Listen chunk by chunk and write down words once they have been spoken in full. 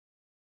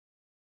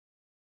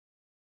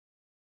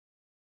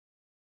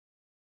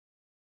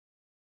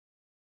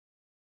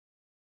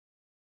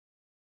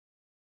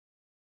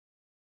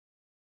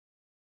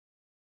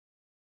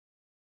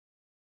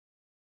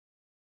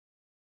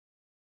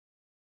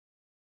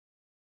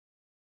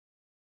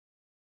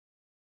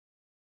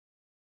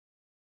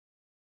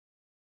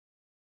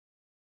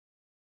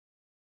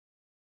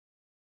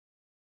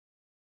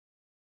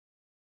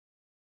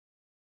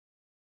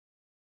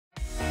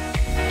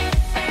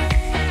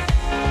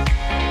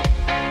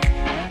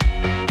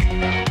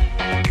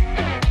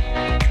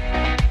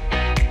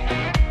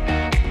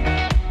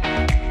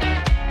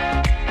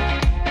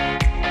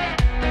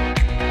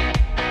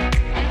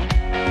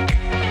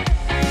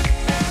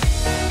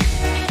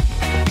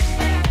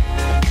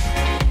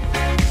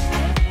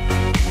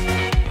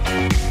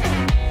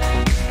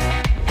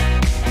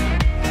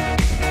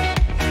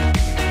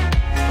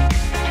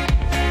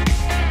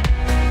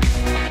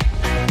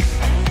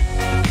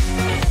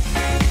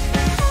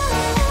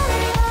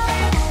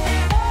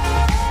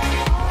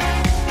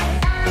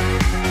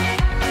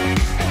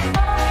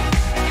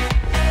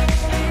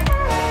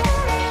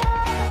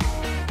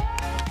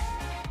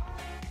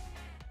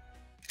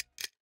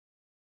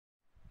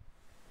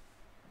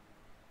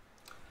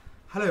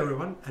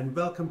everyone, and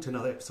welcome to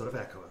another episode of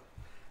ECHOA.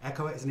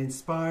 ECHOA is an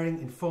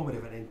inspiring,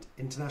 informative and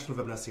international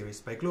webinar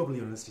series by Global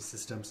University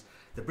Systems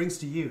that brings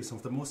to you some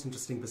of the most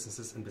interesting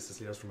businesses and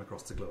business leaders from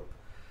across the globe.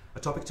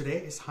 Our topic today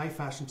is high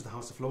fashion to the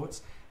House of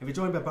Lords, and we're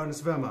joined by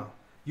Baroness Verma,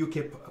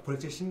 UK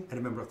politician and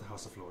a member of the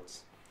House of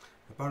Lords.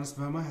 Baroness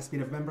Verma has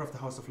been a member of the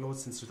House of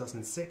Lords since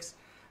 2006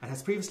 and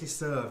has previously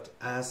served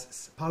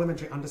as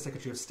Parliamentary Under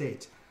Secretary of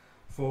State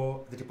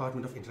for the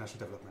Department of International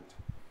Development.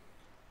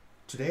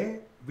 Today,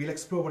 we'll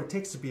explore what it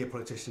takes to be a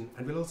politician,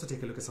 and we'll also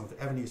take a look at some of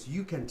the avenues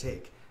you can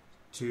take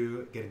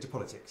to get into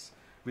politics.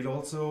 We'll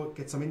also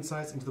get some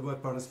insights into the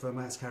work Baroness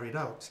Verma has carried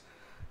out,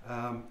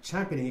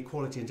 championing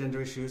equality and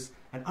gender issues,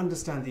 and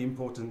understand the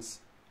importance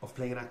of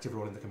playing an active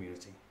role in the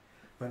community.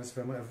 Baroness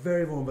Verma, a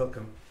very warm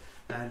welcome,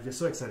 and we're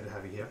so excited to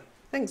have you here.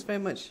 Thanks very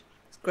much.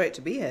 It's great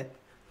to be here.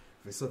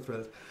 We're so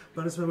thrilled.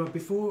 Baroness Verma,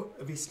 before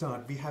we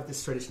start, we have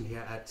this tradition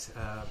here at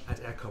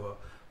ECHOA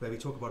where we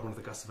talk about one of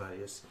the GUS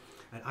values.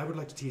 And I would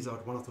like to tease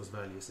out one of those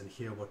values and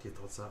hear what your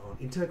thoughts are on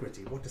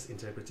integrity. What does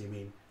integrity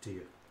mean to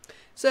you?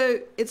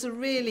 So it's a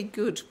really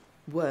good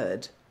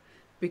word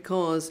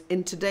because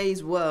in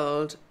today's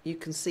world, you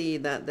can see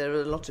that there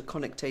are a lot of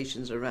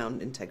connotations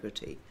around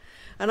integrity.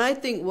 And I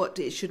think what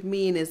it should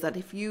mean is that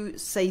if you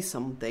say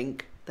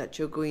something that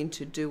you're going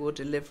to do or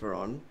deliver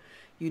on,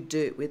 you do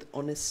it with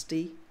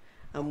honesty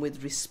and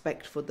with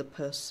respect for the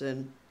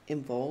person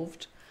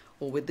involved,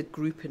 or with the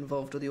group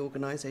involved or the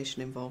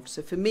organisation involved.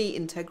 So for me,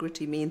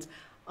 integrity means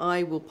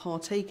I will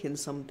partake in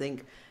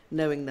something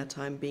knowing that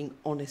I'm being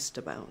honest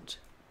about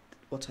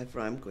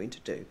whatever I'm going to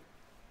do.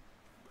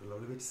 A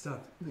lovely way to start.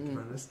 Thank you,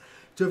 Baroness.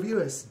 To our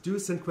viewers, do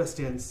send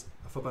questions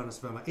for Baroness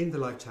Verma in the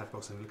live chat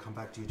box, and we'll come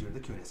back to you during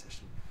the Q&A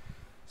session.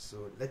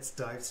 So let's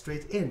dive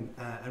straight in.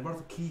 And one of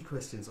the key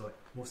questions, or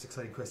most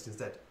exciting questions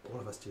that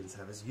all of our students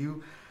have, is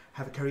you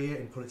have a career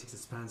in politics that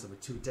spans over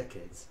 2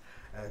 decades.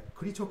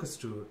 Could you talk us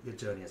through your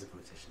journey as a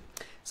politician?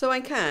 So I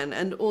can,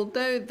 and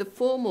although the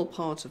formal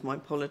part of my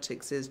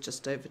politics is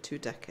just over 2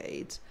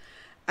 decades,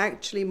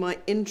 actually my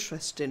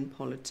interest in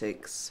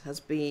politics has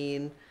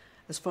been,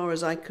 as far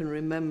as I can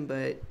remember,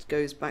 it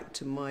goes back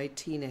to my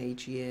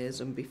teenage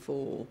years and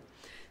before,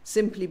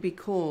 simply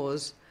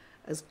because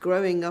as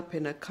growing up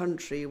in a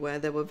country where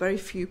there were very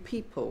few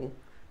people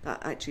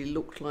that actually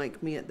looked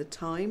like me at the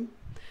time,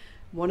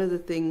 one of the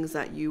things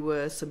that you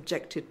were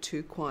subjected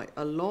to quite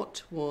a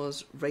lot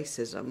was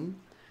racism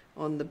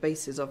on the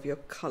basis of your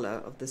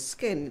colour of the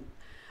skin.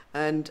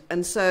 And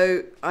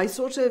so I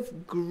sort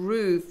of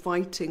grew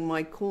fighting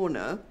my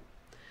corner.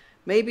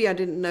 Maybe I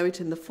didn't know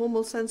it in the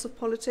formal sense of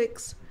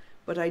politics,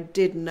 but I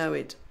did know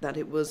it, that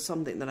it was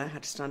something that I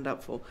had to stand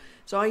up for.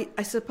 So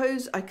I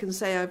suppose I can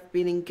say I've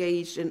been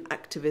engaged in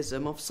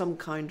activism of some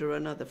kind or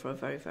another for a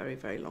very, very,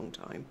 very long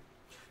time.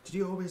 Did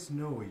you always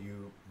know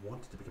you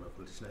wanted to become a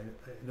politician?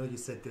 I know you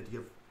said that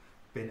you've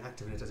been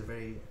active in it at a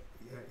very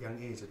young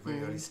age, at a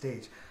very early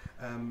stage,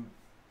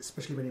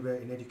 especially when you were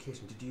in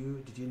education.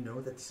 Did you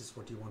know that this is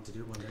what you want to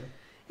do one day?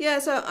 Yeah,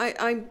 so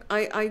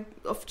I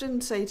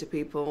often say to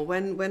people,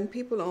 when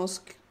people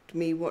ask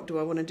me what do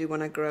I want to do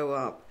when I grow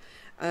up,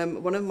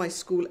 one of my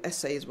school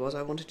essays was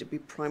I wanted to be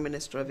Prime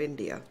Minister of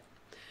India.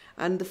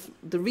 And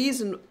the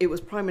reason it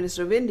was Prime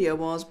Minister of India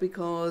was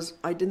because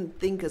I didn't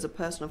think as a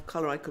person of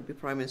colour I could be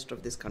Prime Minister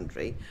of this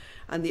country.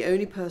 And the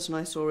only person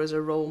I saw as a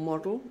role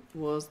model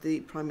was the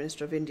Prime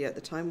Minister of India at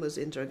the time, was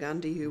Indira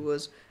Gandhi, who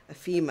was a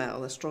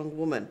female, a strong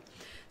woman.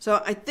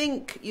 So I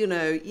think, you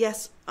know,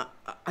 yes,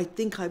 I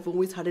think I've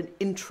always had an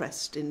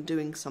interest in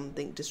doing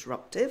something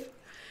disruptive.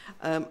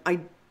 I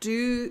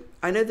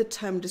know the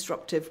term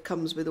disruptive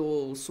comes with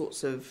all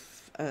sorts of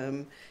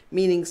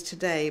meanings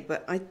today,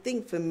 but I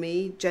think for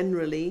me,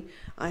 generally,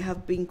 I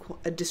have been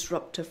a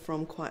disruptor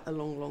from quite a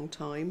long, long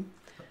time,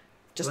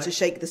 just to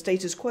shake the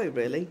status quo,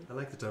 really. I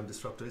like the term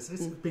disruptor. It's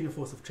being a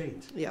force of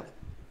change. Yeah,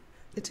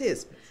 it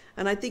is.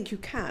 And I think you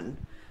can.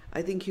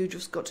 I think you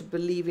just got to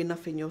believe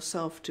enough in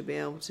yourself to be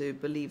able to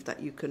believe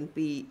that you can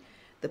be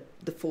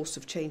the force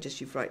of change, as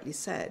you've rightly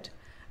said.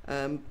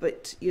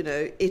 But, you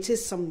know, it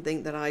is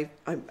something that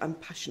I'm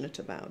passionate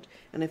about.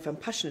 And if I'm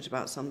passionate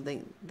about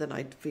something, then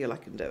I feel I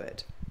can do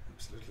it.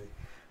 Absolutely.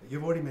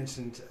 You've already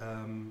mentioned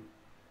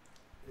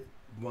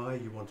why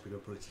you want to become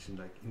a politician.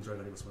 Like Indira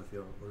Gandhi was one of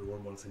your role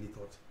models, and you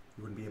thought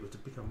you wouldn't be able to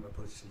become a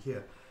politician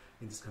here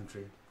in this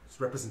country. It's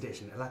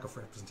representation, a lack of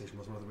representation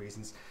was one of the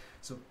reasons.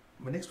 So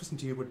my next question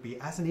to you would be,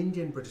 as an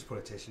Indian British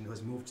politician who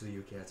has moved to the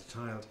UK as a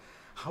child,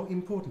 how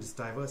important is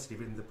diversity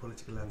within the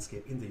political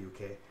landscape in the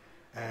UK?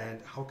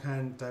 And how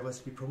can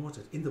diversity be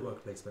promoted in the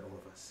workplace by all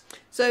of us?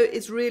 So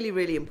it's really,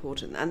 really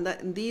important.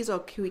 And these are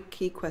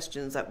key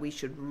questions that we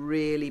should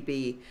really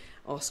be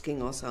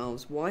asking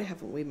ourselves. Why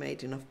haven't we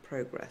made enough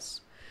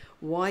progress?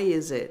 Why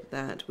is it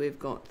that we've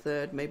got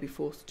 3rd, maybe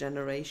 4th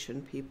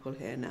generation people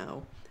here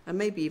now, and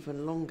maybe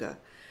even longer,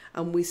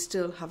 and we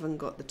still haven't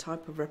got the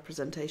type of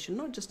representation,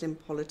 not just in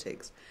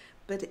politics,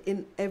 but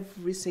in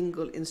every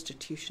single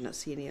institution at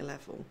senior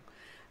level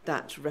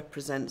that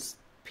represents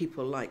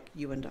people like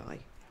you and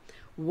I?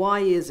 Why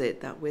is it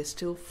that we're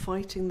still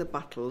fighting the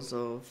battles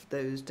of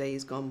those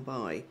days gone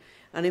by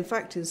And in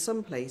fact, in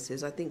some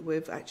places, I think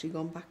we've actually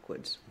gone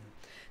backwards.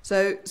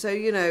 So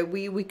you know,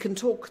 we can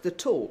talk the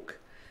talk,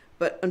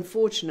 but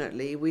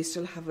unfortunately, we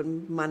still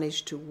haven't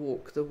managed to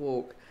walk the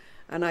walk.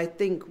 And I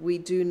think we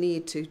do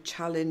need to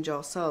challenge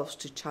ourselves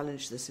to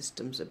challenge the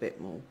systems a bit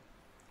more.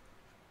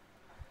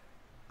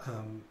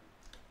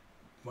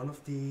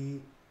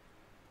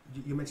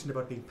 You mentioned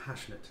about being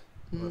passionate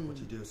about what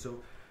you do. So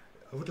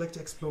I would like to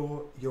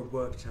explore your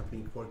work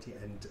championing equality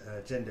and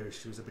gender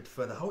issues a bit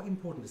further. How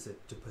important is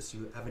it to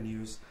pursue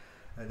avenues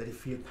that you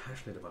feel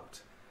passionate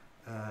about?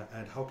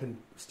 And how can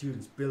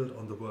students build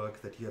on the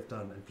work that you have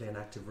done and play an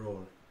active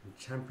role in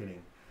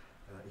championing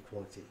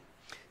equality?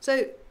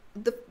 So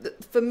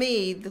for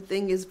me, the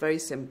thing is very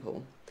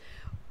simple.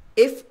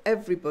 If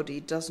everybody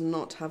does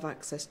not have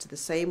access to the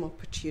same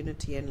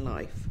opportunity in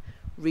life,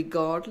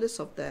 regardless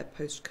of their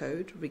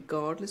postcode,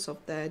 regardless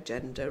of their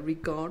gender,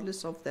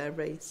 regardless of their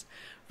race,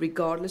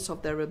 regardless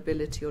of their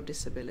ability or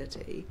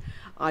disability,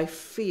 I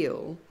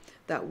feel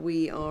that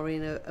we are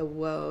in a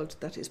world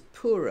that is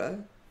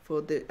poorer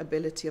for the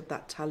ability of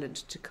that talent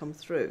to come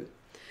through.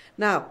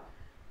 Now,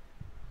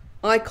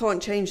 I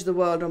can't change the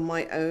world on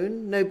my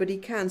own. Nobody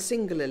can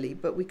singularly,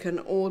 but we can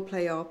all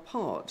play our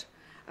part.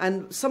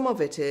 And some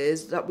of it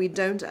is that we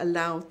don't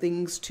allow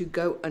things to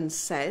go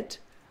unsaid,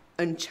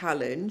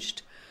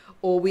 unchallenged,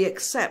 or we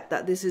accept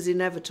that this is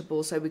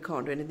inevitable, so we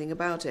can't do anything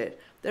about it.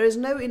 There is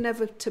no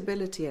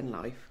inevitability in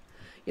life.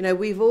 You know,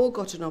 we've all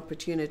got an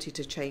opportunity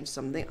to change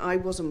something. I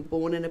wasn't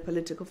born in a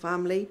political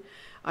family.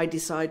 I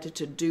decided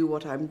to do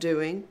what I'm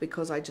doing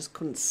because I just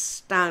couldn't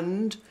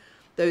stand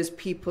those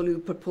people who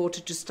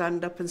purported to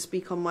stand up and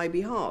speak on my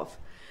behalf.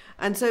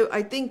 And so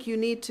I think you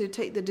need to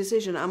take the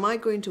decision, am I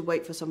going to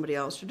wait for somebody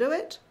else to do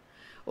it?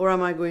 Or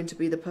am I going to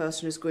be the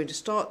person who's going to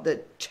start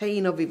the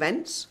chain of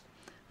events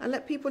and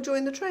let people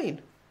join the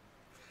train?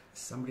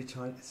 Somebody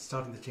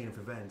starting the chain of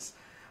events.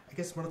 I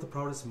guess one of the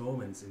proudest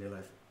moments in your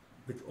life,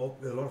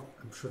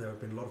 I'm sure there have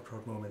been a lot of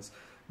proud moments,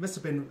 must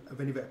have been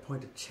when you were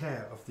appointed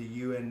chair of the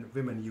UN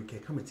Women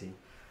UK Committee,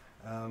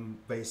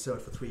 where you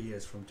served for 3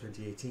 years from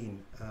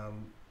 2018.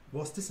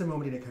 Was this a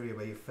moment in your career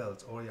where you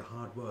felt all your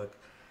hard work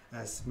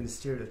as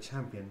ministerial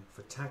champion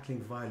for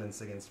tackling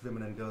violence against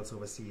women and girls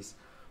overseas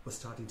was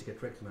starting to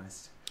get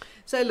recognised?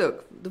 So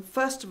look,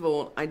 first of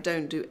all, I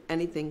don't do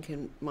anything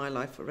in my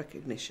life for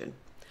recognition.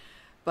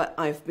 But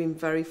I've been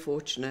very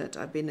fortunate.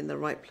 I've been in the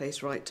right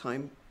place, right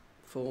time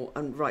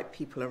and right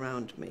people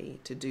around me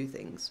to do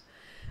things.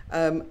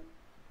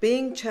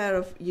 Being chair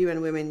of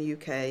UN Women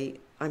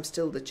UK, I'm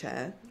still the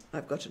chair.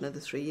 I've got another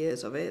 3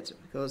 years of it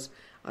because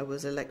I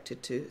was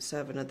elected to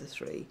serve another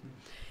 3.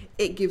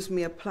 It gives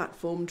me a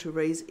platform to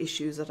raise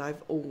issues that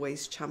I've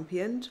always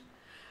championed.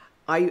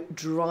 I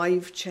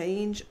drive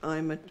change.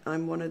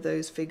 I'm one of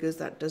those figures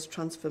that does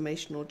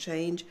transformational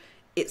change.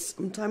 It's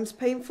sometimes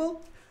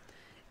painful.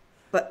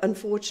 But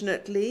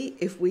unfortunately,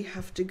 if we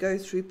have to go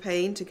through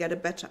pain to get a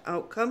better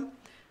outcome,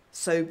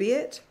 so be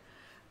it.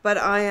 But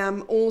I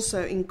am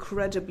also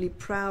incredibly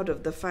proud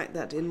of the fact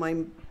that in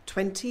my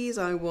 20s,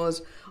 I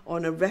was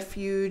on a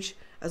refuge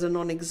as a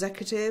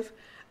non-executive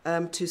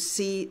to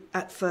see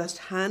at first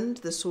hand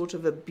the sort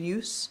of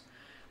abuse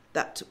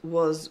that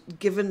was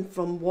given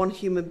from one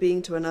human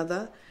being to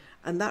another.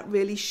 And that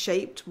really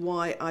shaped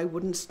why I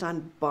wouldn't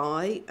stand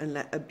by and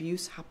let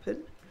abuse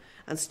happen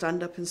and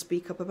stand up and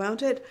speak up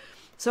about it.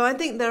 So I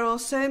think there are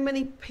so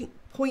many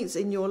points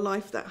in your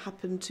life that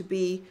happen to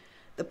be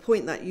the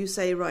point that you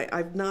say, right,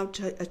 I've now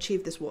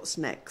achieved this, what's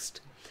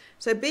next?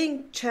 So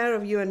being chair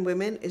of UN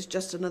Women is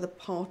just another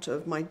part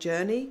of my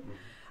journey.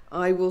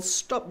 I will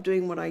stop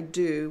doing what I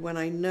do when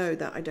I know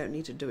that I don't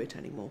need to do it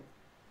anymore.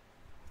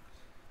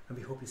 And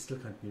we hope you still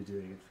continue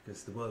doing it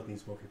because the world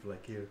needs more people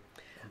like you.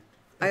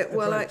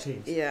 Well,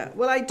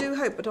 I do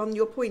hope, but on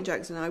your point,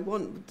 Jackson, I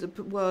want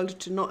the world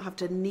to not have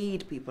to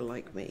need people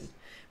like me,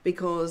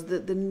 because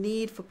the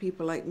need for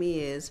people like me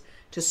is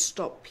to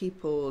stop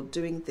people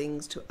doing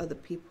things to other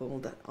people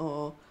that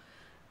are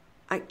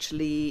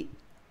actually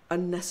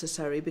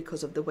unnecessary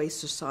because of the way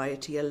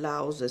society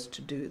allows us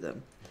to do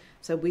them.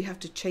 So we have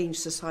to change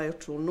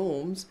societal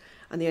norms,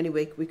 and the only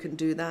way we can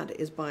do that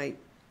is by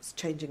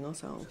changing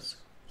ourselves.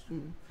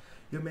 Mm.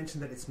 You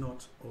mentioned that it's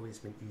not always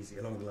been easy,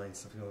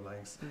 something along the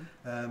lines.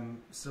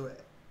 So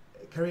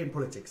career in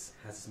politics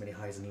has as many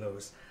highs and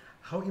lows.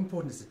 How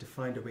important is it to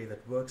find a way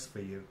that works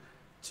for you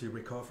to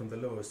recover from the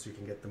lows so you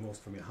can get the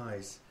most from your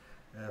highs?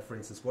 For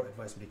instance, what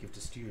advice would you give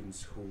to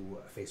students who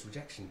face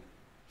rejection?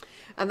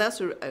 And that's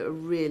a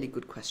really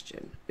good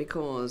question,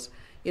 because,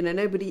 you know,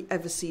 nobody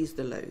ever sees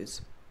the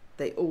lows.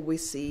 They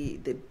always see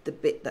the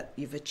bit that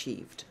you've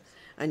achieved,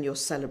 and you're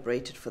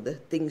celebrated for the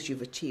things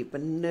you've achieved,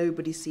 but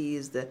nobody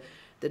sees the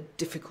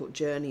difficult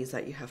journeys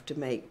that you have to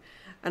make.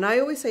 And I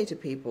always say to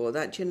people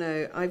that, you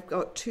know, I've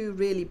got 2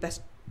 really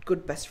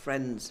good best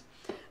friends,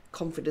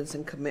 confidence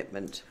and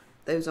commitment.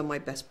 Those are my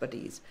best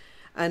buddies.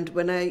 And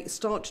when I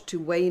start to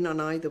wane on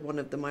either one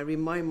of them, I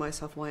remind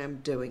myself why I'm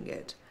doing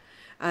it.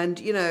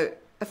 And, you know,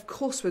 of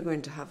course we're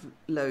going to have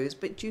lows,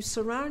 but you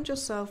surround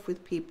yourself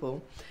with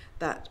people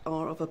that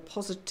are of a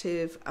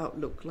positive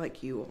outlook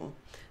like you are,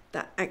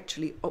 that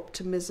actually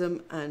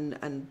optimism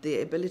and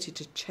the ability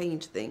to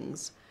change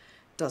things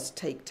does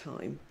take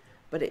time.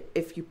 But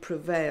if you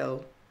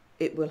prevail,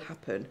 it will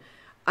happen.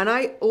 And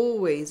I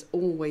always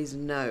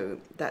know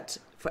that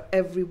for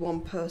every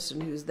one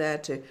person who's there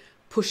to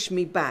push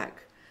me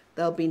back,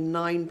 there'll be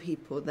 9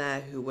 people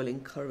there who will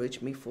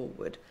encourage me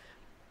forward.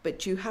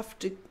 But you have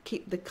to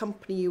keep the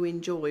company you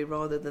enjoy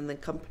rather than the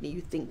company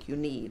you think you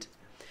need.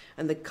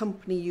 And the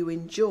company you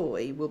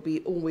enjoy will be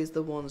always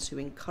the ones who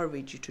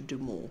encourage you to do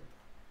more.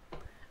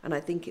 And I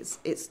think it's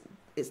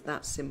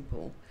that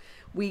simple.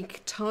 We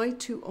try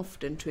too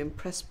often to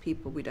impress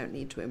people we don't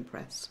need to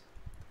impress.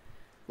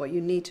 What you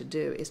need to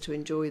do is to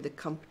enjoy the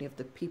company of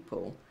the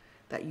people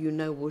that you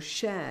know will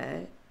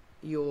share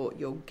your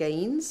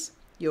gains,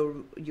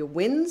 your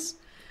wins,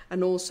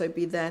 and also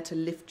be there to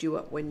lift you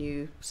up when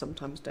you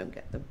sometimes don't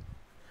get them.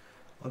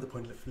 On the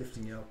point of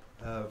lifting you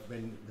up,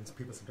 when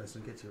people sometimes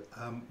don't get you,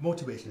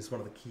 motivation is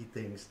one of the key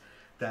things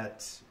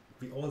that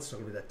we all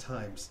struggle with at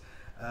times.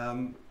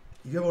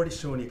 You have already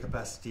shown your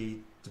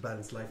capacity to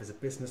balance life as a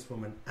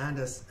businesswoman and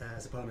as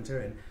a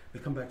parliamentarian.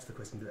 We'll come back to the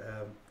question,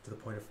 to the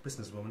point of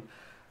businesswoman.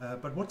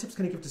 But what tips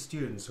can you give to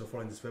students who are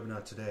following this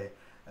webinar today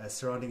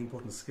surrounding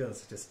important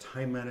skills such as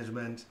time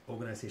management,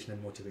 organisation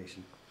and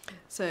motivation?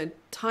 So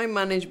time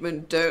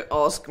management, don't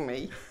ask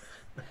me,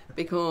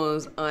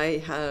 because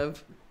I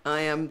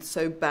am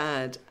so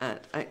bad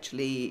at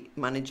actually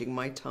managing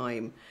my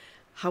time.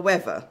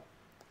 However,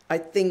 I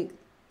think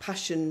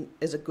passion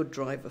is a good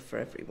driver for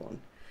everyone.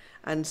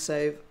 And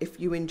so if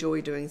you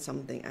enjoy doing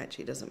something,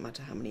 actually it doesn't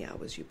matter how many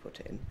hours you put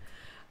in.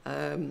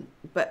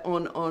 But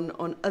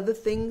on other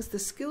things, the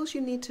skills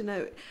you need to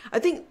know, I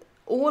think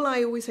all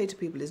I always say to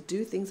people is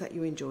do things that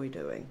you enjoy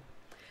doing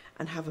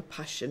and have a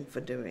passion for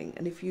doing.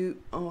 And if you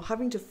are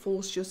having to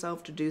force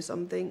yourself to do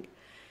something,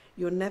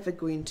 you're never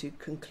going to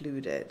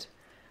conclude it.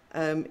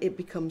 It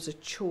becomes a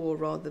chore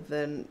rather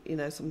than,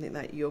 something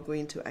that you're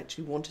going to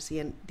actually want to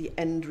see the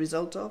end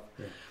result of.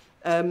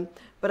 Yeah.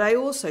 But I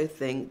also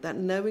think that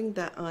knowing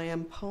that I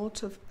am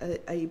part of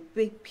a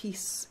big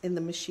piece in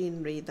the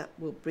machinery that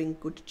will bring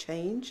good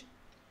change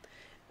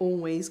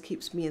always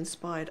keeps me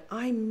inspired.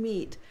 I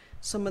meet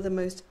some of the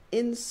most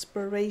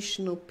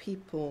inspirational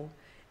people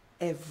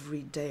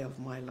every day of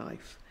my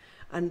life,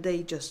 and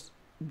they just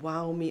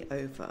wow me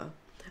over.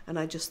 And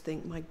I just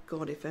think, my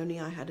God, if only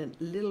I had a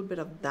little bit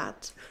of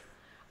that,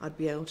 I'd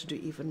be able to do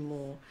even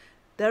more.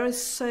 There are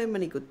so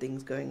many good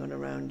things going on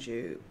around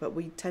you, but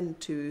we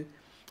tend to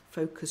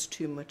focus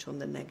too much on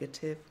the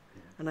negative.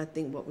 And I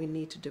think what we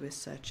need to do is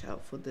search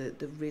out for the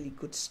really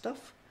good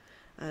stuff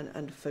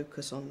and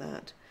focus on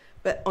that.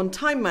 But on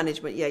time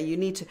management, yeah, you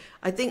need to,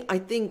 I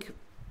think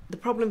the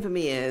problem for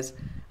me is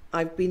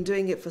I've been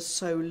doing it for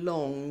so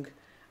long,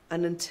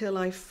 and until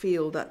I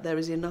feel that there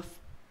is enough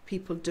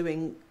people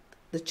doing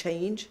the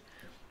change,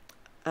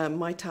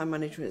 my time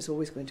management is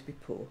always going to be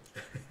poor.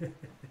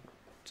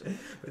 But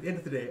at the end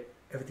of the day,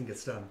 everything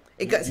gets done.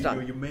 It gets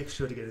done. You make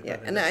sure to get it done.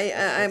 And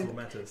that's what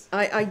matters.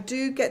 I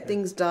do get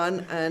things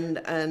done,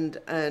 and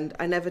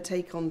I never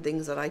take on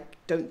things that I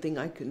don't think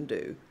I can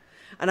do.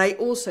 And I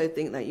also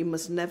think that you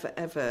must never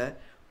ever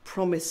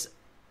promise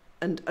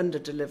and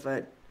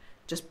underdeliver.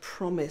 Just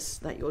promise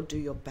that you'll do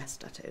your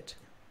best at it.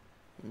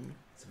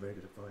 It's a very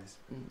good advice.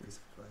 Piece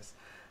of advice.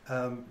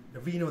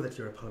 We know that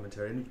you're a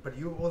parliamentarian, but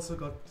you're also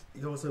a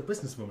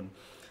businesswoman.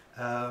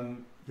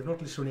 You've not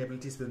only shown your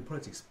abilities within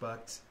politics,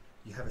 but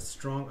you have a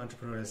strong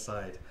entrepreneurial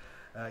side.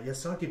 You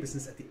started your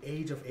business at the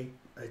age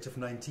of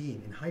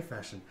 19 in high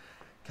fashion.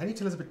 Can you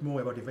tell us a bit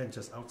more about your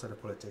ventures outside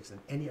of politics and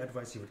any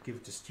advice you would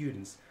give to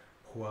students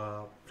who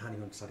are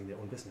planning on starting their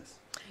own business?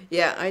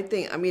 Yeah,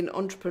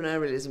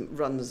 entrepreneurialism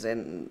runs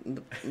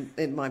in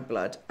my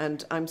blood,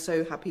 and I'm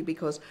so happy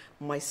because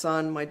my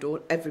son, my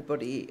daughter,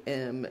 everybody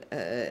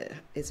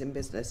is in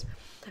business.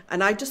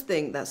 And I just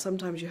think that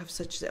sometimes you have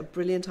such a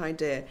brilliant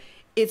idea.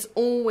 It's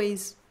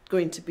always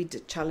going to be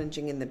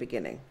challenging in the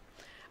beginning,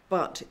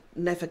 but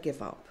never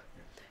give up.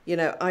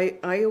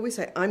 I always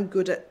say I'm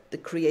good at the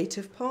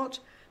creative part,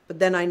 but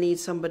then I need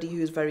somebody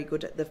who's very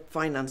good at the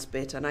finance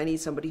bit, and I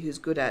need somebody who's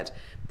good at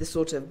the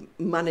sort of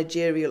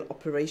managerial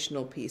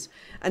operational piece.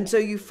 And so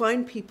you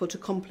find people to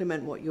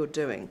complement what you're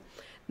doing.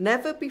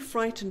 Never be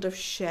frightened of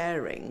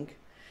sharing.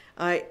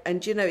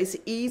 It's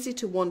easy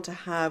to want to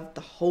have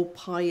the whole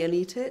pie and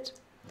eat it,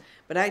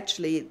 but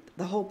actually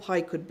the whole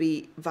pie could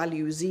be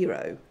value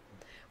 0,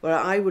 where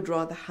I would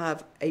rather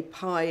have a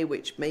pie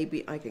which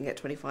maybe I can get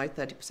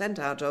 25-30%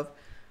 out of,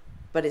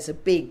 but it's a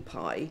big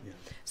pie. Yeah.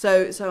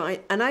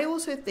 I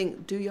also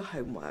think, do your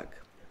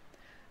homework.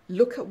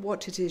 Look at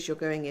what it is you're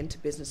going into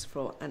business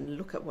for, and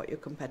look at what your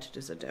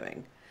competitors are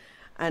doing,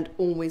 and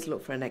always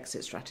look for an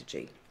exit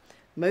strategy.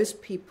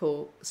 Most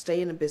people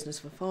stay in a business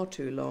for far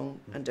too long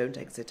and don't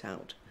exit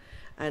out.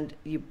 And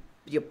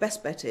your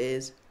best bet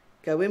is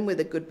go in with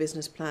a good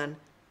business plan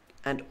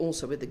and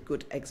also with a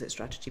good exit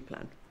strategy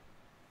plan.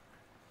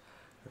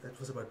 That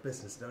was about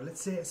business. Now,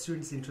 let's say a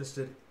student's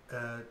interested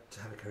to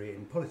have a career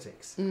in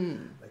politics.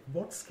 Like,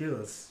 what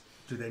skills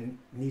do they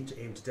need to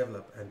aim to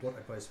develop, and what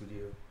advice would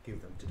you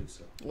give them to do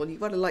so? Well,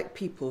 you've got to like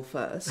people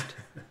first.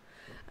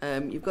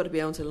 You've got to be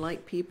able to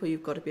like people.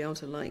 You've got to be able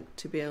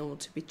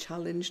to be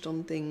challenged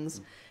on things,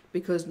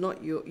 because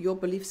not your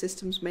belief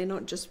systems may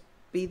not just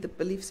be the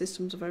belief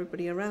systems of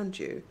everybody around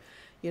you,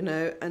 you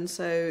know. And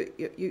so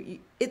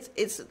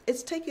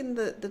it's taking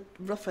the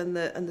rough and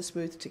the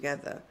smooth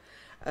together.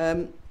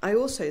 I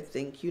also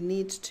think you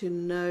need to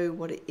know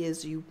what it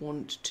is you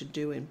want to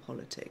do in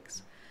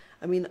politics.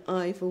 I mean,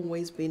 I've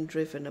always been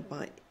driven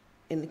by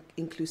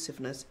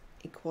inclusiveness,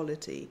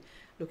 equality,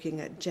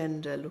 looking at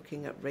gender,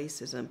 looking at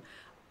racism,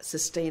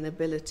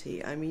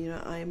 sustainability. I mean, you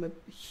know, I am a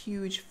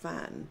huge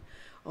fan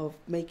of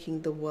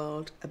making the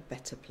world a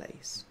better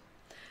place.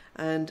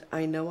 And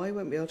I know I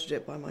won't be able to do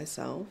it by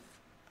myself.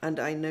 And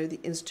I know the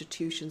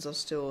institutions are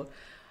still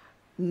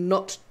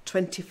not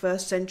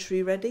 21st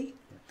century ready.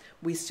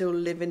 We still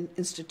live in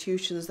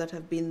institutions that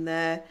have been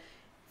there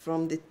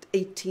from the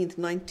 18th,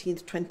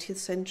 19th, 20th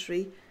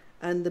century,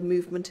 and the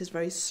movement is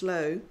very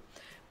slow.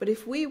 But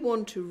if we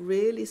want to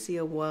really see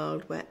a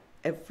world where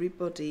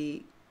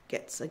everybody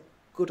gets a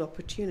good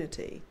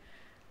opportunity,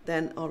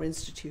 then our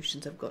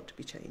institutions have got to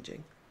be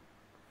changing.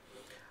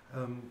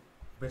 You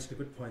mentioned a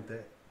good point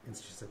there.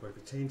 Institutions have got to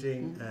be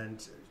changing.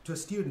 And to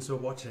students who are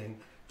watching,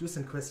 do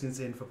send questions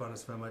in for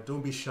Baroness Verma.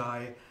 Don't be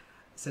shy.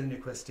 Send in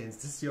your questions.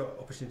 This is your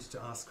opportunity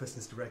to ask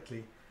questions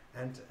directly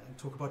and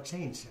talk about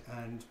change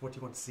and what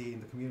you want to see in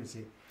the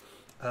community.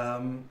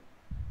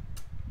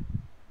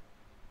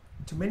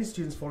 To many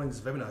students following this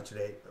webinar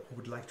today who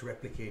would like to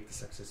replicate the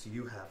success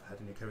you have had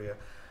in your career,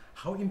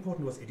 how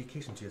important was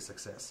education to your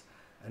success?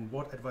 And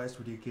what advice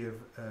would you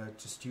give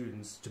to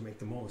students to make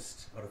the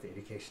most out of the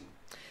education?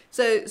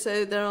 So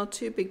there are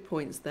two big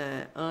points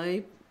there.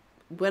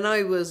 When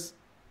I was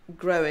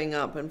growing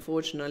up,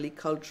 unfortunately,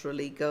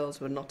 culturally, girls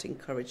were not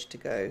encouraged to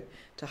go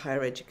to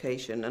higher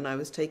education, and I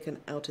was taken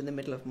out in the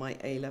middle of my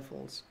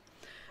A-levels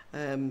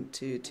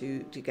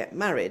to get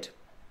married.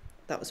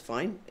 That was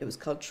fine. It was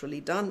culturally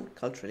done,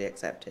 culturally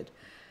accepted.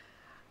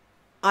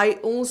 I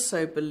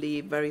also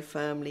believe very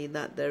firmly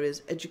that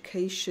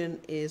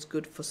education is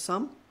good for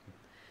some,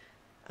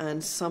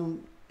 and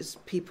some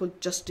people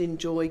just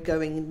enjoy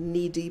going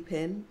knee-deep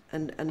in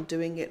and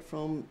doing it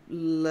from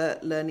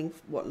learning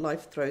what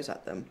life throws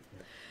at them.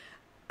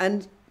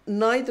 And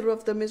neither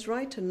of them is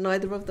right and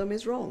neither of them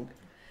is wrong.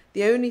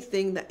 The only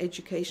thing that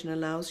education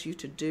allows you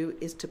to do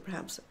is to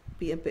perhaps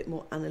be a bit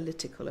more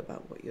analytical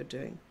about what you're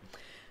doing.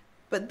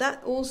 But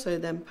that also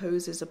then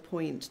poses a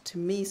point, to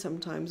me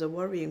sometimes a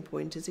worrying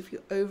point, is if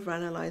you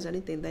overanalyze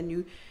anything, then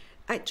you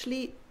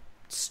actually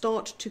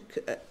start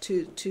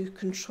to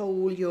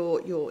control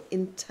your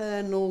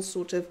internal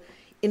sort of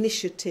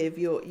initiative,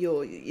 your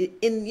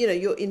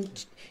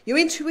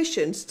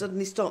intuition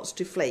suddenly starts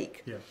to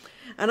flake. Yeah.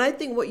 And I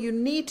think what you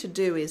need to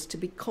do is to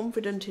be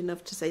confident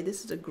enough to say,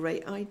 this is a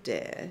great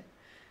idea,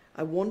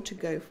 I want to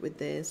go with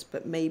this,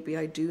 but maybe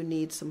I do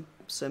need some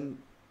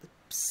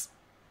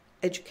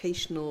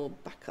educational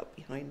backup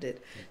behind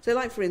it. Yeah. So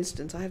like, for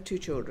instance, I have two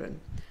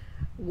children.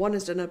 One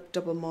has done a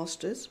double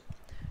master's.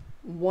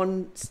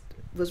 One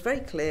was very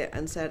clear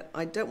and said,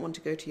 I don't want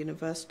to go to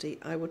university.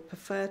 I would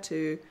prefer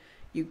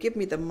you give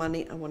me the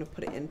money, I want to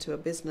put it into a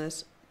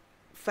business.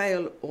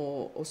 Fail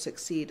or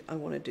succeed, I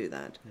want to do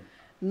that. Yeah.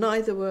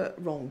 Neither were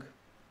wrong.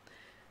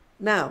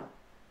 Now,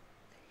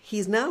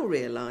 he's now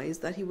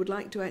realised that he would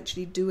like to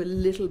actually do a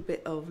little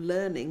bit of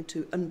learning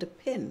to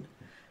underpin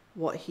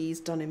what he's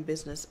done in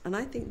business. And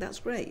I think that's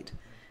great,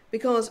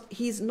 because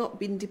he's not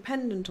been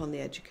dependent on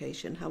the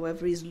education.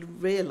 However, he's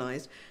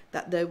realised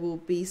that there will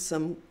be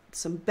some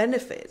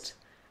benefit,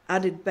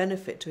 added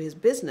benefit to his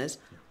business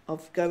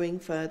of going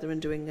further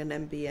and doing an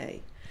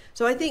MBA.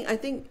 So I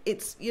think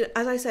it's,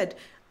 as I said,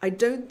 I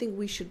don't think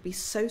we should be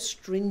so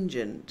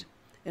stringent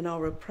in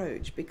our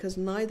approach, because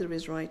neither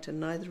is right and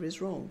neither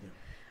is wrong. Yeah.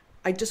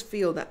 I just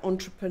feel that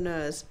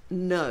entrepreneurs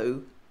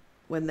know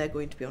when they're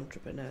going to be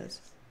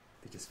entrepreneurs.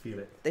 They just feel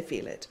it. They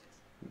feel it.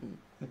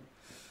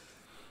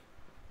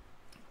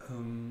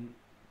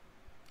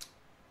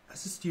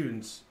 As a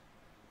student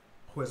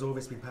who has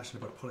always been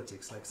passionate about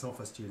politics, like some of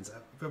our students,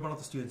 we're one of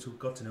the students who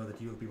got to know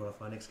that you will be one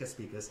of our next guest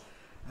speakers,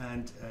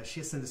 and she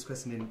has sent this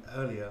question in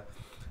earlier.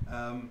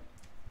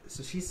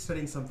 So she's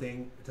studying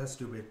something that has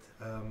to do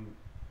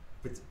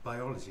with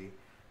biology,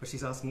 but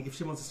she's asking if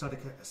she wants to start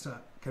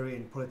a career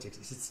in politics,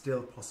 is it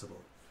still possible?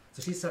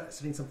 So she's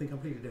studying something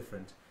completely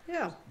different.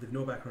 Yeah. With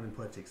no background in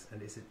politics, and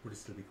would it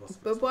still be possible?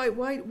 But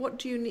why? What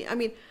do you need? I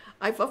mean,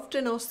 I've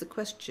often asked the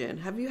question: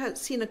 have you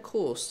seen a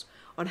course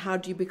on how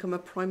do you become a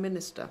prime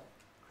minister?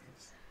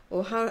 Yes.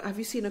 Or have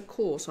you seen a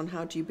course on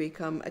how do you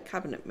become a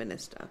cabinet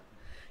minister?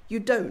 You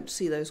don't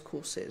see those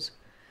courses.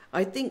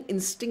 I think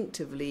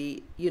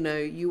instinctively,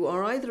 you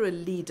are either a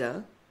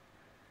leader,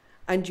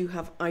 and you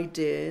have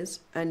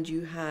ideas, and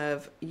you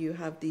have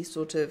these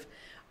sort of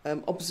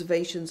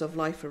observations of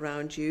life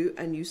around you,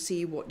 and you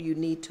see what you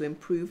need to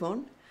improve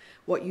on,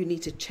 what you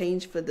need to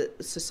change for the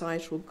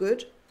societal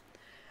good.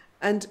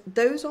 And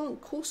those aren't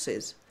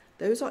courses,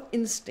 those are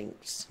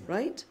instincts,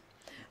 right?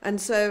 And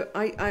so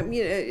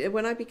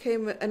when I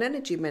became an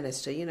energy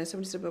minister,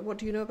 somebody said, "But what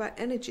do you know about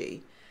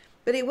energy?"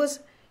 But it was,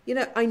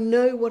 I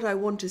know what I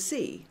want to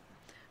see,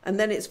 and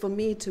then it's for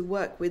me to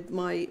work with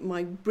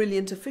my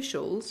brilliant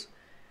officials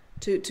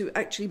to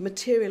actually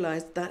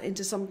materialize that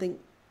into something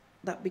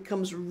that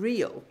becomes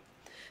real.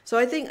 So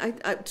I think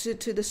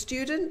to the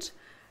student,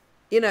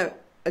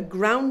 a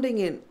grounding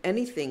in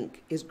anything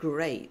is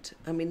great.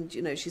 I mean,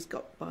 she's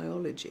got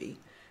biology,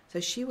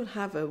 so she will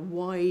have a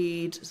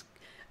wide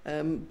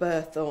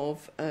birth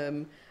of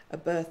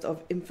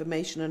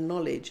information and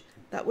knowledge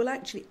that will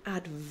actually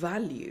add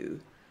value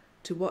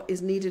to what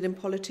is needed in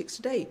politics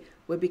today.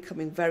 We're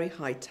becoming very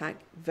high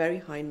tech, very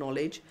high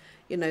knowledge,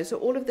 so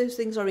all of those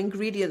things are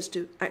ingredients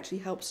to actually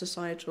help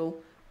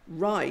societal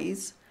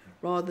rise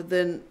rather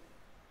than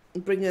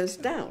bring us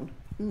down.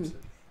 And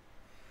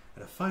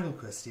a final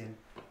question,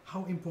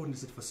 how important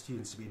is it for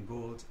students to be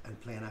involved and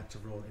play an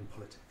active role in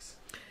politics?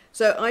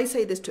 So I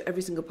say this to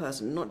every single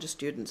person, not just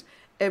students.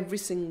 Every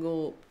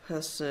single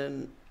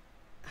person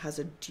has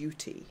a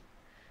duty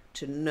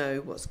to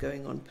know what's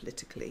going on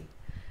politically.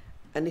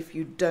 And if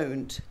you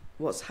don't,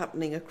 what's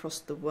happening across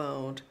the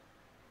world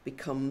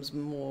becomes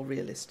more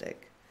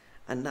realistic.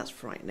 And that's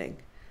frightening,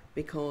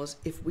 because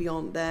if we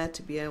aren't there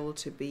to be able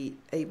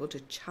to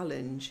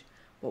challenge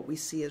what we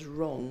see as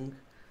wrong,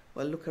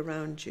 well, look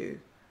around you.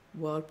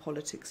 World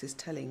politics is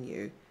telling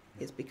you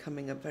it's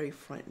becoming a very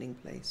frightening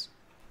place.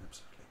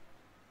 Absolutely.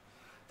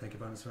 Thank you,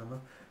 Baroness Verma.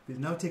 We'll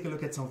now take a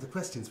look at some of the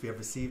questions we have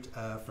received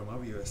from our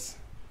viewers.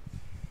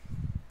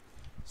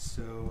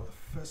 So,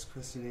 first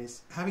question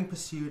is, having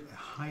pursued a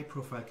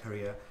high-profile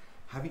career,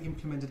 have you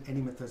implemented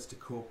any methods to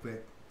cope with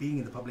being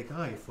in the public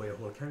eye for your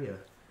whole career?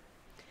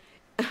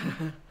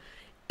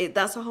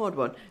 That's a hard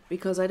one,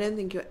 because I don't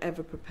think you're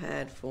ever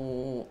prepared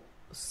for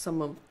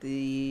some of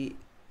the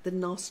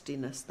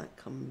nastiness that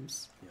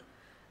comes.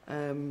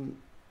 Yeah.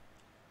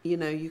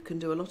 You can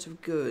do a lot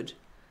of good,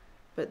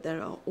 but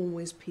there are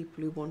always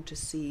people who want to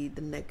see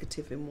the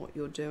negative in what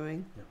you're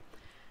doing. Yeah.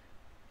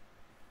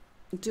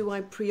 Do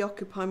I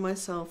preoccupy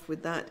myself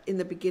with that? In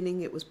the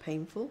beginning, it was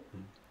painful.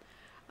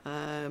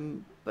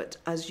 But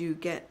as you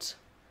get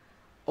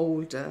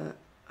older,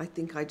 I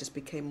think I just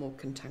became more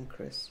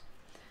cantankerous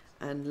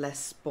and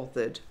less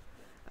bothered.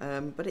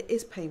 But it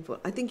is painful.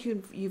 I think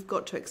you've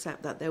got to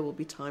accept that there will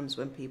be times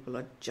when people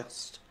are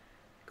just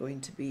going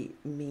to be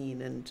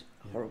mean and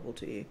horrible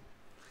to you.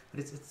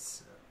 But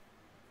it's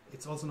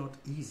also not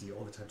easy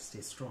all the time to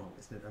stay strong,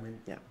 isn't it? I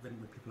mean, when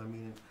people are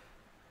mean,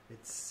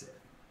 it's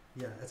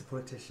as a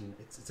politician,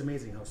 it's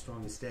amazing how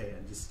strong you stay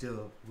and you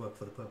still work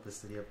for the purpose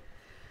that you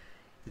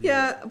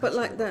have. But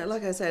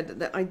like I said,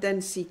 that I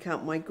then seek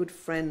out my good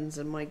friends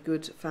and my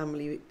good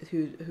family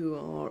who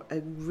are a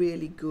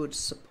really good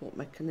support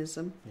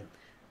mechanism. Yeah.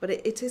 But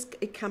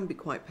it can be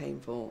quite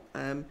painful.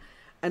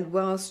 And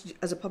whilst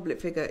as a public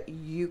figure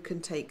you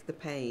can take the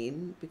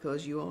pain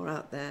because you are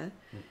out there,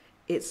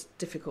 it's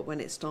difficult when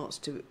it starts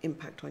to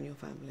impact on your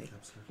family.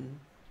 Absolutely.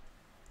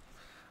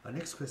 Our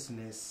next question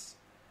is,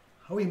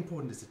 how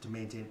important is it to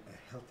maintain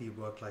a healthy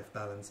work-life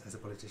balance as a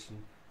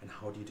politician, and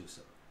how do you do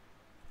so?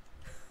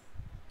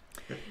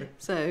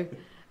 So,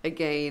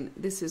 again,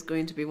 this is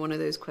going to be one of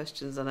those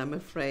questions that I'm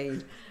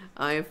afraid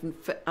I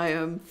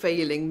am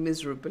failing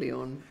miserably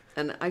on.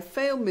 And I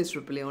fail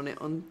miserably on it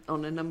on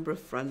a number of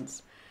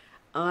fronts.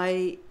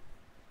 I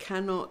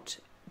cannot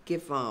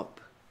give up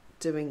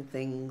doing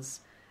things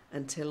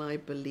until I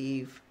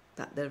believe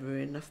that there are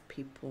enough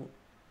people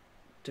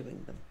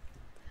doing them.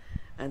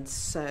 And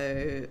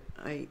so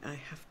I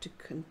have to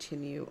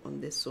continue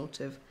on this sort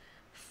of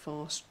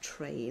fast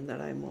train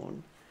that I'm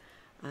on,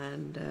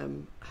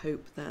 and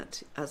hope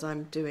that as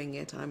I'm doing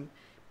it, I'm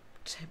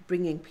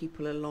bringing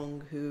people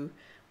along who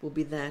will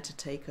be there to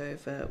take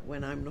over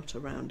when I'm not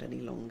around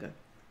any longer.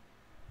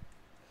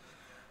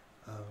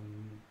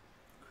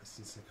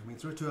 Questions are coming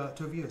through to our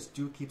viewers.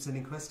 Do keep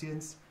sending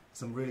questions.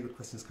 Some really good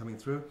questions coming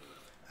through.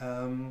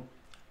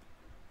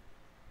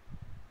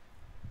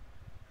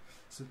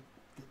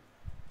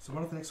 So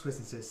one of the next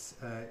questions is,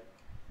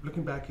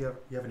 looking back, you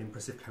have an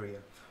impressive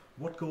career.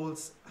 What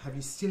goals have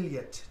you still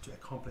yet to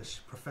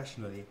accomplish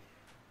professionally,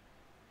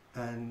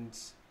 and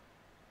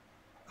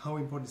how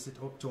important is it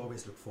to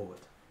always look forward?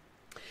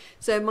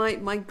 So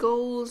my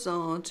goals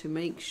are to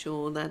make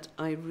sure that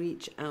I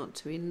reach out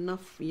to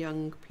enough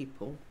young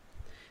people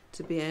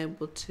to be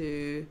able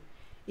to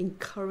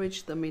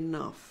encourage them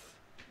enough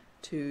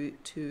to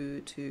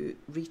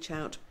reach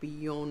out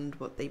beyond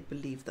what they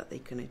believe that they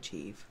can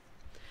achieve.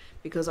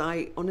 Because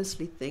I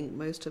honestly think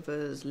most of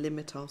us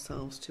limit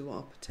ourselves to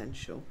our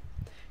potential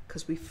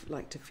because we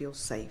like to feel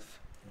safe.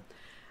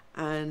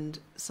 And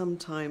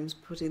sometimes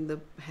putting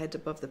the head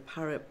above the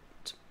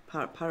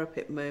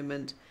parapet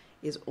moment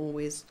is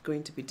always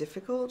going to be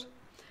difficult.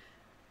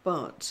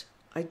 But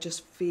I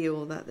just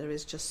feel that there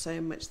is just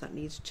so much that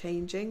needs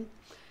changing.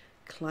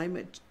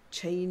 Climate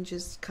change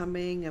is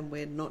coming and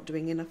we're not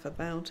doing enough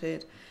about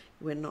it.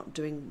 We're not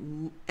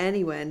doing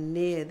anywhere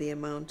near the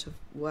amount of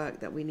work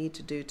that we need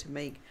to do to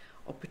make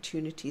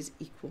opportunities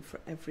equal for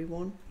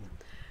everyone.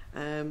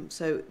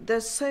 So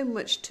there's so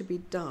much to be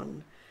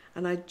done.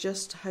 And I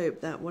just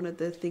hope that one of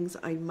the things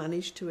I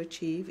managed to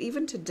achieve,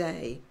 even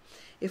today,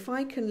 if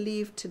I can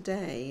leave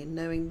today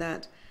knowing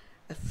that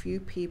a few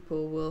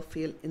people will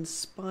feel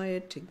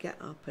inspired to get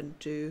up and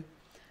do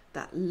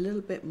that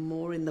little bit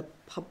more in the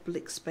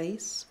public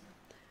space,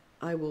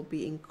 I will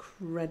be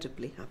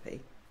incredibly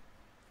happy.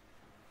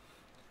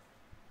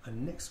 Our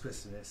next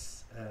question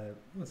is,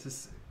 this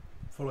is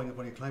following up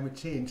on your climate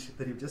change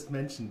that you've just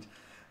mentioned.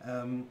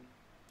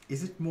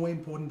 Is it more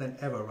important than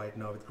ever right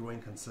now with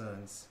growing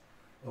concerns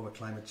over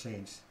climate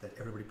change that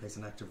everybody plays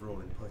an active role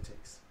in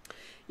politics?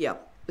 Yeah,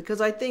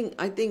 because I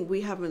think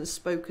we haven't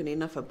spoken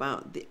enough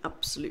about the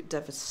absolute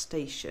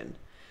devastation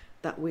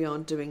that we are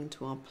doing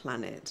to our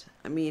planet.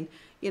 I mean,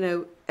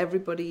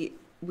 everybody,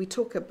 we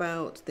talk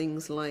about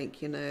things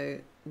like,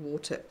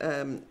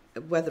 water,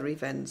 weather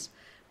events,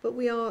 but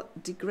we are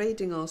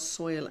degrading our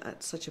soil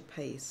at such a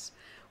pace.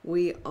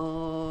 We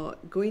are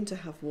going to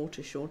have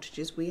water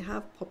shortages. We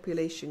have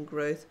population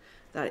growth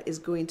that is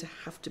going to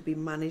have to be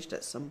managed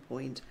at some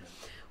point.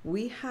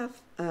 We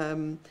have,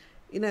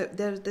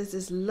 there's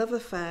this love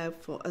affair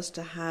for us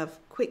to have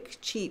quick,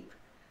 cheap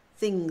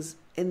things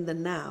in the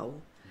now,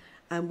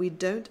 and we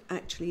don't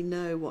actually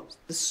know what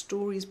the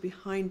stories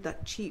behind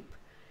that cheap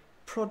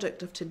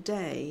product of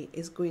today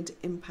is going to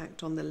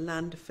impact on the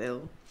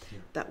landfill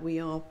that we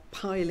are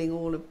piling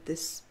all of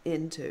this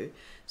into.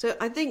 So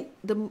I think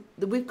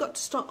we've got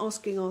to start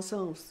asking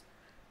ourselves,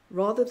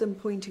 rather than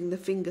pointing the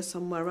finger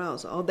somewhere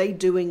else, are they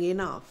doing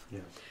enough? Yeah.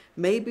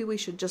 Maybe we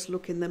should just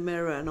look in the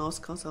mirror and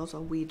ask ourselves,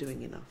 are we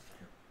doing enough?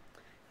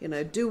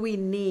 Yeah. Do we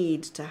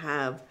need to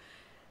have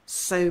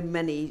so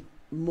many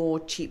more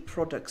cheap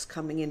products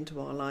coming into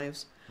our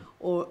lives?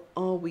 Or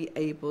are we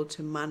able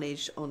to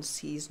manage on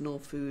seasonal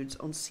foods,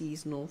 on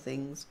seasonal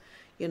things?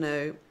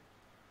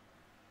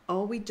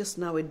 Are we just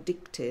now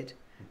addicted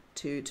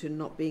to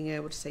not being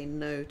able to say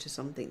no to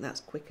something that's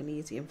quick and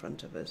easy in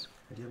front of us?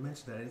 And you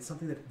mentioned that it's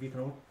something that we can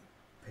all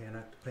play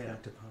an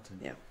active part in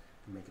to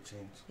make a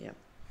change. Yeah.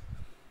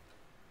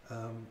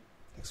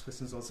 Next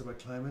question is also about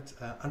climate.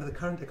 Under the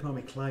current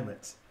economic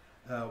climate,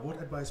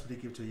 what advice would you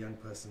give to a young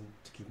person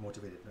to keep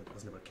motivated? No, it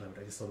wasn't about climate,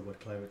 I just thought about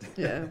climate.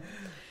 Yeah.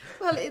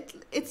 Well,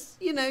 it's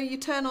you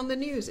turn on the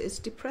news, it's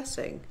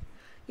depressing.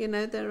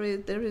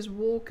 There is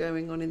war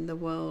going on in the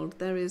world.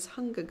 There is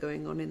hunger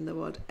going on in the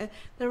world.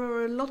 There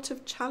are a lot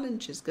of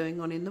challenges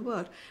going on in the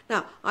world.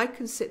 Now, I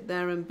can sit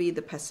there and be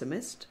the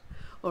pessimist,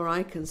 or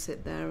I can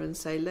sit there and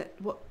say,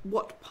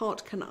 what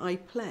part can I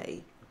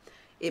play?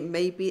 It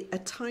may be a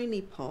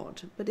tiny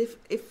part, but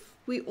if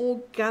we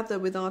all gather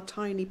with our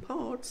tiny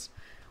parts,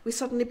 we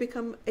suddenly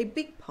become a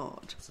big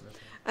part. Absolutely.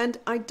 And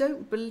I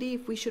don't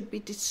believe we should be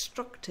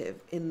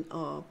destructive in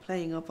our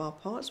playing of our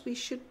parts. We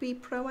should be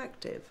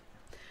proactive.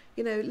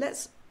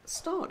 Let's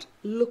start.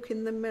 Look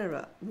in the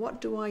mirror. What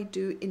do I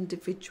do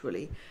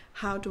individually?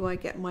 How do I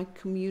get my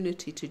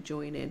community to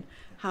join in?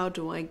 How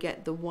do I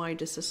get the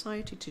wider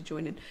society to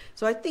join in?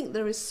 So I think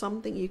there is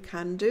something you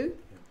can do.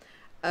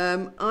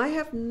 I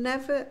have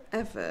never,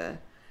 ever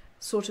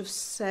sort of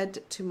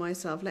said to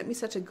myself, let me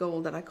set a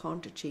goal that I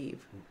can't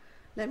achieve.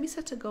 Let me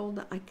set a goal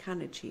that I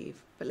can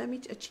achieve, but let me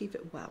achieve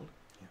it well.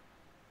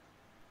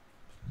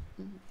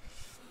 Yeah.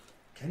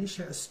 Can you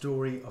share a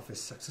story of a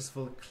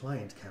successful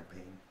client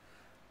campaign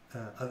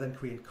other than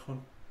create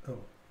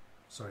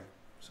sorry.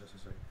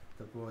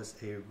 That was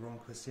a wrong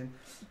question.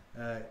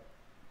 The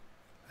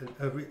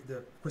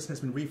question has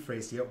been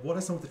rephrased here. What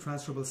are some of the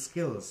transferable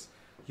skills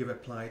you've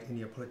applied in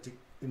your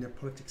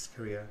politics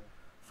career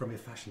from your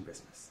fashion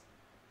business?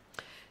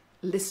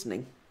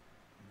 Listening.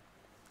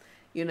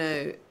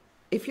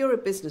 If you're a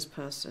business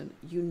person,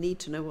 you need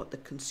to know what the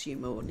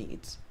consumer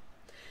needs.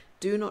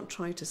 Do not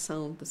try to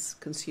sell the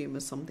consumer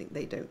something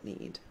they don't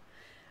need,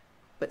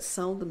 but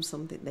sell them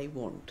something they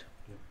want.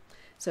 Yeah.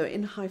 So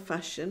in high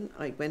fashion,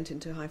 I went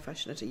into high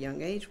fashion at a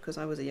young age because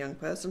I was a young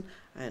person.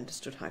 I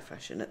understood high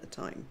fashion at the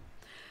time,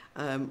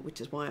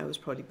 which is why I was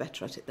probably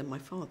better at it than my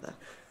father,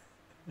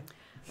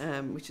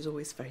 which is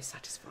always very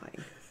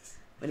satisfying.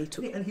 When he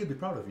took and he'll be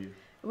proud of you.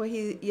 Well,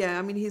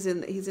 he's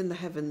in the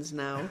heavens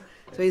now,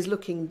 so he's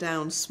looking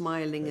down,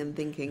 smiling and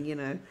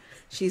thinking,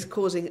 she's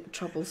causing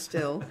trouble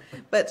still.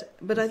 But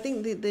I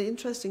think the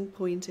interesting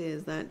point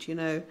is that,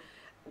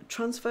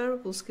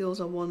 transferable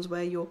skills are ones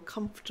where you're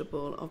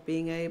comfortable of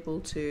being able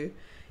to,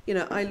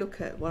 I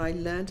look at what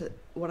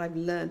I've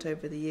learned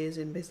over the years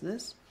in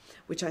business,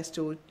 which I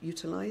still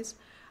utilize.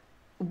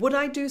 Would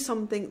I do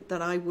something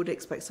that I would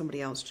expect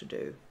somebody else to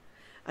do?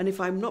 And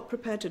if I'm not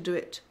prepared to do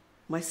it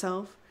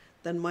myself,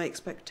 then my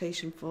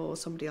expectation for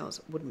somebody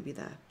else wouldn't be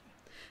there.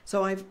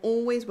 So I've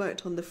always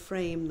worked on the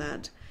frame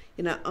that,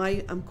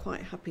 I am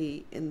quite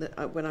happy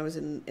when I was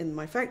in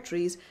my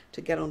factories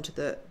to get onto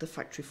the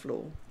factory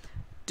floor,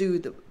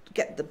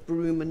 get the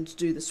broom and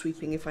do the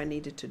sweeping if I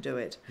needed to do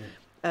it.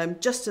 Yeah.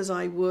 Just as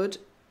I would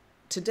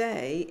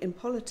today in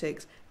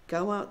politics,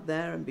 go out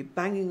there and be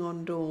banging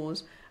on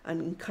doors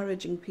and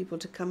encouraging people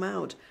to come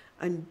out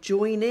and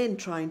join in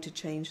trying to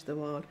change the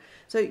world.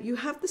 So you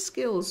have the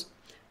skills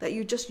that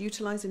you just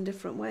utilize in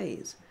different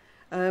ways.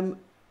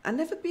 and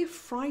never be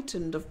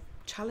frightened of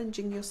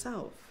challenging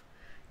yourself.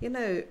 You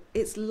know,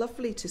 it's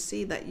lovely to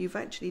see that you've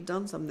actually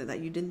done something that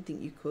you didn't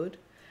think you could.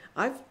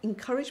 I've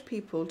encouraged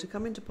people to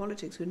come into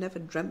politics who never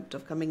dreamt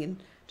of coming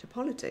into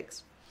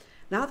politics.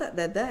 Now that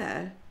they're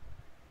there,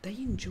 they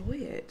enjoy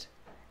it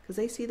because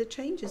they see the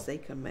changes they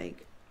can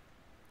make.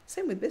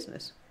 Same with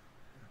business.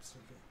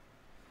 Absolutely.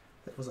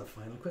 That was our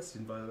final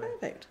question, by the way.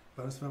 Perfect.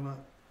 Baroness Verma,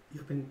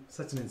 you've been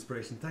such an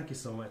inspiration. Thank you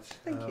so much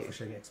Thank you for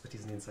sharing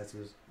expertise and insights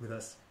with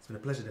us. It's been a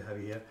pleasure to have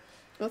you here.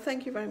 Well,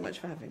 thank you very much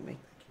for having me.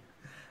 Thank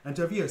you. And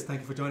to our viewers,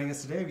 thank you for joining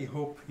us today. We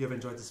hope you have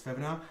enjoyed this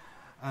webinar.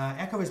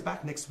 Echo is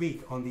back next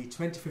week on the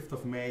 25th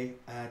of May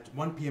at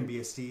 1 p.m.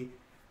 BST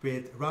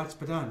with Raj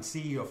Pradhan,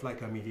 CEO of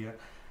Leica Media.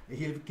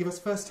 He'll give us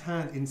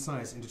first-hand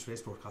insights into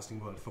today's broadcasting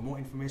world. For more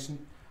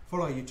information,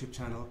 follow our YouTube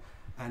channel,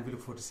 and we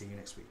look forward to seeing you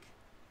next week.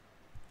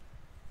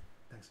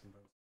 Thanks again.